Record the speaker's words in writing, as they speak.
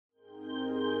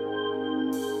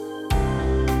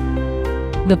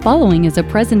The following is a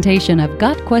presentation of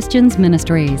Got Questions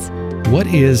Ministries. What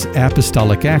is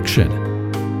apostolic action?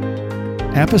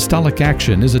 Apostolic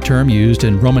action is a term used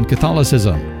in Roman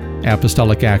Catholicism.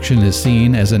 Apostolic action is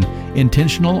seen as an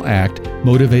intentional act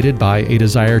motivated by a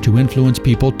desire to influence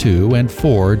people to and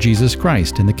for Jesus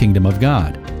Christ in the kingdom of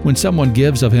God. When someone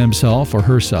gives of himself or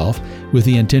herself with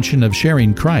the intention of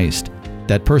sharing Christ,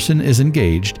 that person is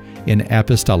engaged in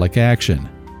apostolic action.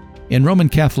 In Roman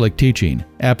Catholic teaching,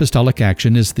 apostolic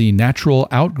action is the natural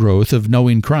outgrowth of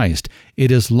knowing Christ.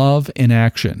 It is love in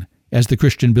action, as the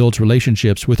Christian builds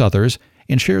relationships with others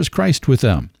and shares Christ with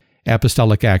them.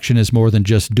 Apostolic action is more than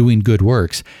just doing good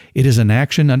works. It is an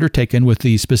action undertaken with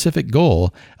the specific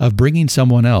goal of bringing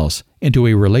someone else into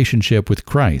a relationship with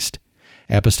Christ.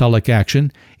 Apostolic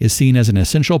action is seen as an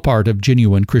essential part of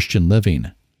genuine Christian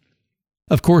living.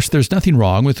 Of course, there's nothing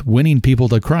wrong with winning people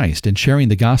to Christ and sharing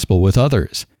the gospel with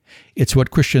others. It's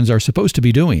what Christians are supposed to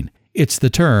be doing. It's the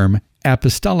term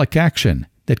apostolic action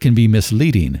that can be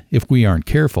misleading if we aren't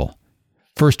careful.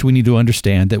 First, we need to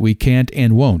understand that we can't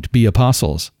and won't be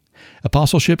apostles.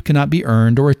 Apostleship cannot be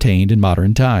earned or attained in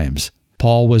modern times.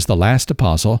 Paul was the last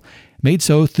apostle, made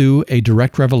so through a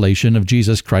direct revelation of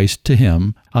Jesus Christ to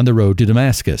him on the road to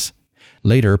Damascus.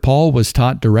 Later, Paul was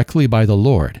taught directly by the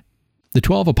Lord. The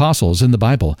 12 apostles in the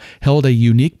Bible held a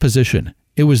unique position.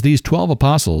 It was these 12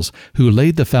 apostles who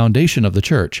laid the foundation of the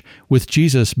church, with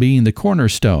Jesus being the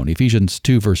cornerstone, Ephesians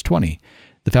 2 verse 20.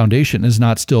 The foundation is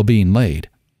not still being laid.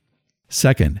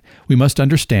 Second, we must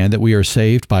understand that we are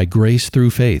saved by grace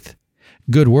through faith.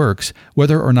 Good works,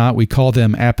 whether or not we call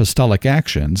them apostolic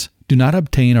actions, do not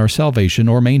obtain our salvation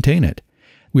or maintain it.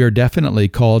 We are definitely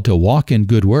called to walk in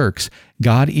good works.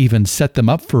 God even set them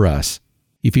up for us.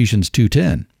 Ephesians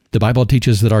 2:10. The Bible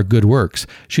teaches that our good works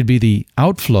should be the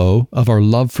outflow of our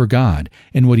love for God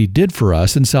and what He did for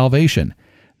us in salvation,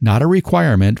 not a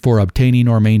requirement for obtaining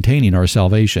or maintaining our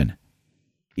salvation.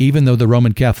 Even though the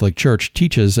Roman Catholic Church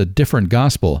teaches a different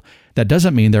gospel, that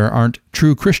doesn't mean there aren't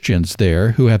true Christians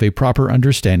there who have a proper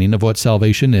understanding of what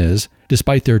salvation is,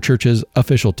 despite their church's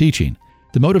official teaching.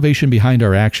 The motivation behind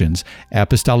our actions,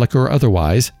 apostolic or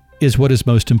otherwise, is what is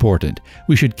most important.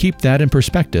 We should keep that in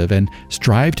perspective and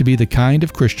strive to be the kind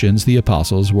of Christians the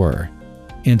apostles were.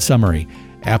 In summary,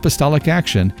 apostolic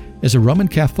action is a Roman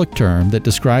Catholic term that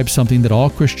describes something that all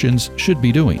Christians should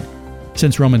be doing.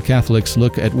 Since Roman Catholics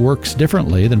look at works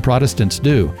differently than Protestants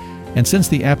do, and since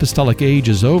the apostolic age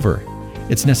is over,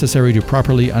 it's necessary to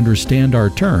properly understand our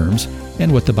terms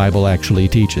and what the Bible actually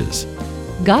teaches.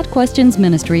 Got Questions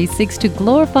Ministry seeks to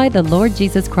glorify the Lord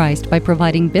Jesus Christ by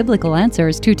providing biblical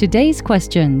answers to today's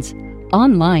questions.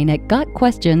 Online at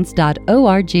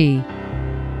gotquestions.org.